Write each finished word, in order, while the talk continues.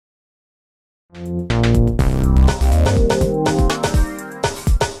So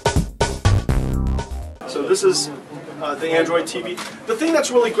this is the Android TV. The thing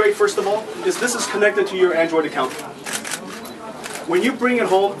that's really great, first of all, is this is connected to your Android account. When you bring it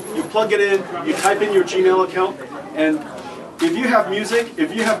home, you plug it in, you type in your Gmail account, and if you have music,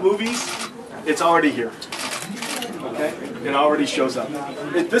 if you have movies, it's already here. Okay? It already shows up.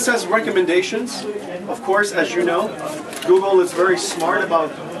 This has recommendations. Of course, as you know, Google is very smart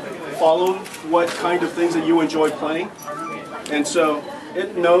about following what kind of things that you enjoy playing. And so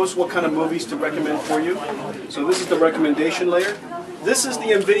it knows what kind of movies to recommend for you. So this is the recommendation layer. This is the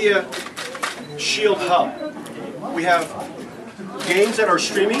Nvidia Shield Hub. We have games that are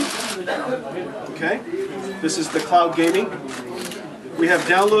streaming. Okay. This is the cloud gaming. We have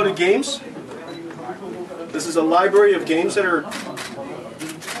downloaded games. This is a library of games that are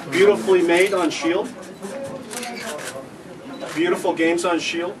beautifully made on Shield. Beautiful games on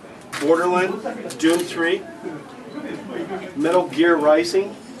Shield. Borderlands, Doom 3, Metal Gear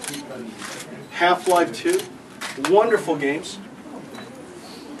Rising, Half-Life 2. Wonderful games.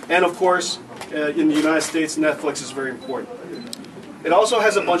 And of course, in the United States, Netflix is very important. It also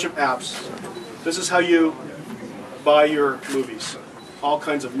has a bunch of apps. This is how you buy your movies. All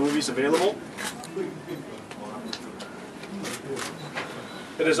kinds of movies available.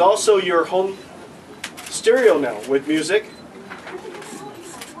 It is also your home stereo now with music.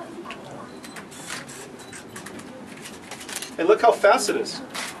 And look how fast it is.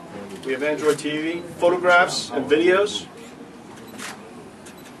 We have Android TV, photographs and videos.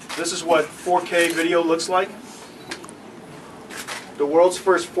 This is what 4K video looks like. The world's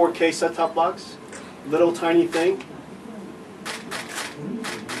first 4K set-top box. Little tiny thing.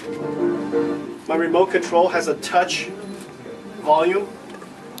 My remote control has a touch volume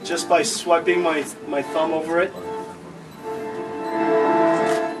just by swiping my thumb over it.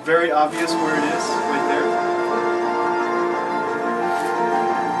 Very obvious where it is, right there.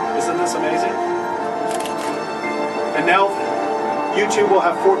 Isn't this amazing? And now YouTube will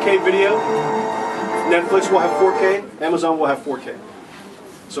have 4K video, Netflix will have 4K, Amazon will have 4K.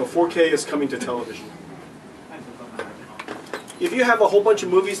 So 4K is coming to television. If you have a whole bunch of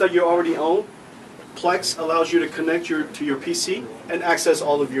movies that you already own, Plex allows you to connect to your PC and access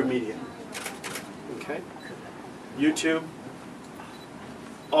all of your media. Okay? YouTube,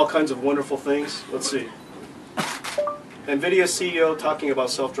 all kinds of wonderful things. Let's see. Nvidia CEO talking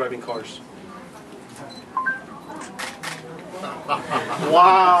about self-driving cars.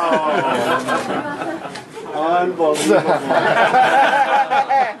 Wow! Unbelievable.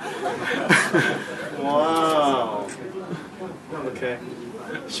 Wow. Okay.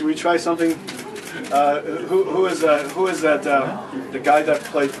 Should we try something? Who is that? The guy that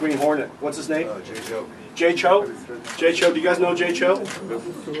played Green Hornet. What's his name? Jay Cho. Jay Cho? Jay Cho. Do you guys know Jay Cho?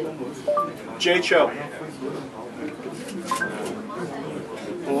 Jay Cho.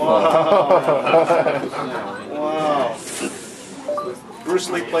 Wow. Wow. Bruce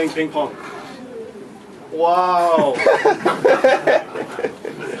Lee playing ping pong. Wow.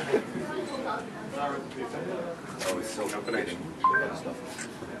 Oh, it's so fascinating.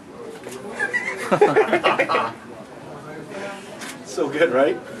 So good,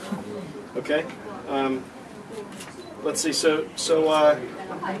 right? Okay. Let's see. So Star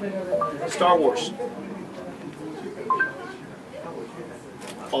Wars.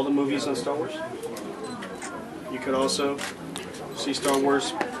 All the movies on Star Wars. You could also see Star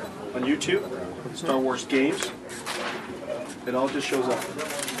Wars on YouTube. Star Wars games. It all just shows up.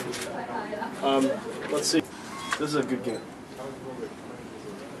 Let's see. This is a good game.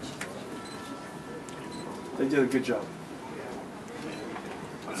 They did a good job.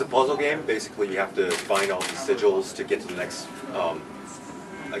 It's a puzzle game. Basically, you have to find all these sigils to get to the next,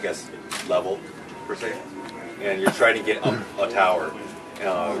 I guess, level, per se. And you're trying to get up a tower,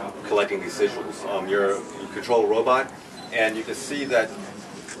 collecting these sigils. You control a robot, and you can see that,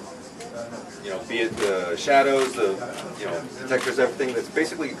 be it the shadows, the the textures, everything. That's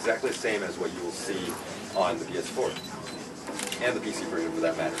basically exactly the same as what you will see on the PS4 and the PC version, for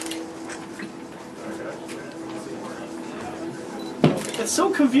that matter. It's so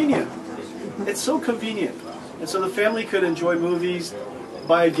convenient. It's so convenient. And so the family could enjoy movies,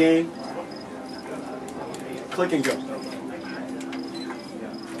 buy a game, click and go.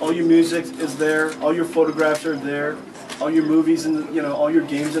 All your music is there, all your photographs are there, all your movies and all your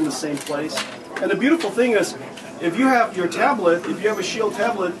games in the same place. And the beautiful thing is, if you have your tablet, if you have a Shield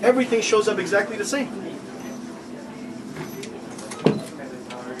tablet, everything shows up exactly the same.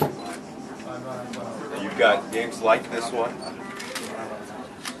 You've got games like this one.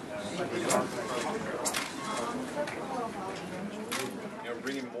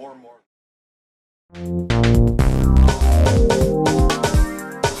 Bringing more and more.